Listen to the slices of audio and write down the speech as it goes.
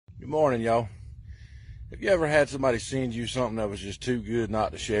Morning, y'all. Have you ever had somebody send you something that was just too good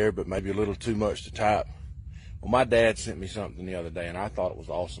not to share, but maybe a little too much to type? Well, my dad sent me something the other day, and I thought it was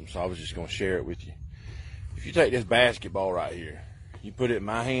awesome, so I was just going to share it with you. If you take this basketball right here, you put it in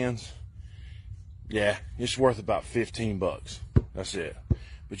my hands, yeah, it's worth about 15 bucks. That's it.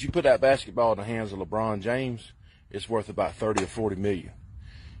 But you put that basketball in the hands of LeBron James, it's worth about 30 or 40 million.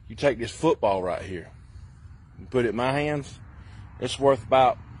 You take this football right here, and put it in my hands, it's worth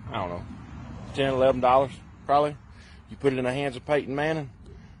about, I don't know, $10, $11 probably. You put it in the hands of Peyton Manning,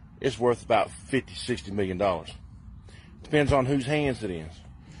 it's worth about $50, $60 million. Depends on whose hands it is.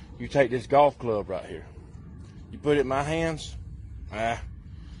 You take this golf club right here, you put it in my hands,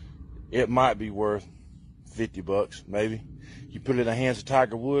 it might be worth 50 bucks, maybe. You put it in the hands of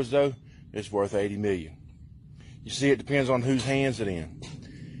Tiger Woods, though, it's worth 80 million. You see, it depends on whose hands it in.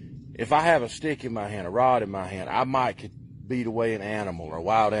 If I have a stick in my hand, a rod in my hand, I could beat away an animal or a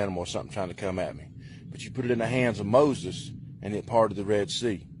wild animal or something trying to come at me. But you put it in the hands of Moses, and it parted the Red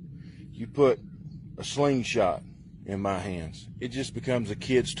Sea. You put a slingshot in my hands, it just becomes a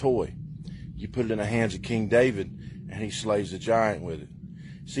kid's toy. You put it in the hands of King David, and he slays a giant with it.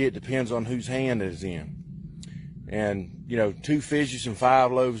 See, it depends on whose hand it is in. And, 2 fishes and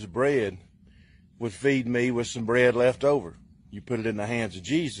 5 loaves of bread would feed me with some bread left over. You put it in the hands of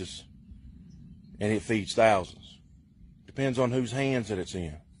Jesus, and it feeds thousands. Depends on whose hands that it's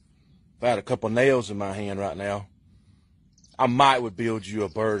in. If I had a couple nails in my hand right now, I would build you a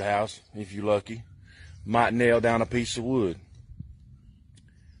birdhouse, if you're lucky. Might nail down a piece of wood.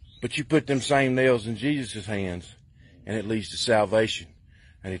 But you put them same nails in Jesus' hands, and it leads to salvation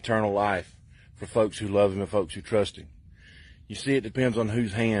and eternal life for folks who love him and folks who trust him. You see, it depends on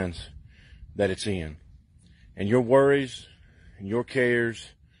whose hands that it's in. And your worries and your cares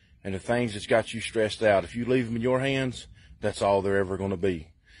and the things that's got you stressed out, if you leave them in your hands, that's all they're ever going to be.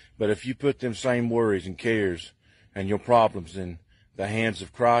 But if you put them same worries and cares and your problems in the hands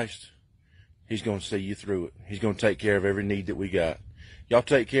of Christ, he's going to see you through it. He's going to take care of every need that we got. Y'all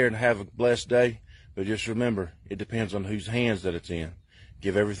take care and have a blessed day. But just remember, it depends on whose hands that it's in.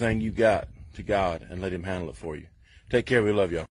 Give everything you got to God and let him handle it for you. Take care. We love y'all.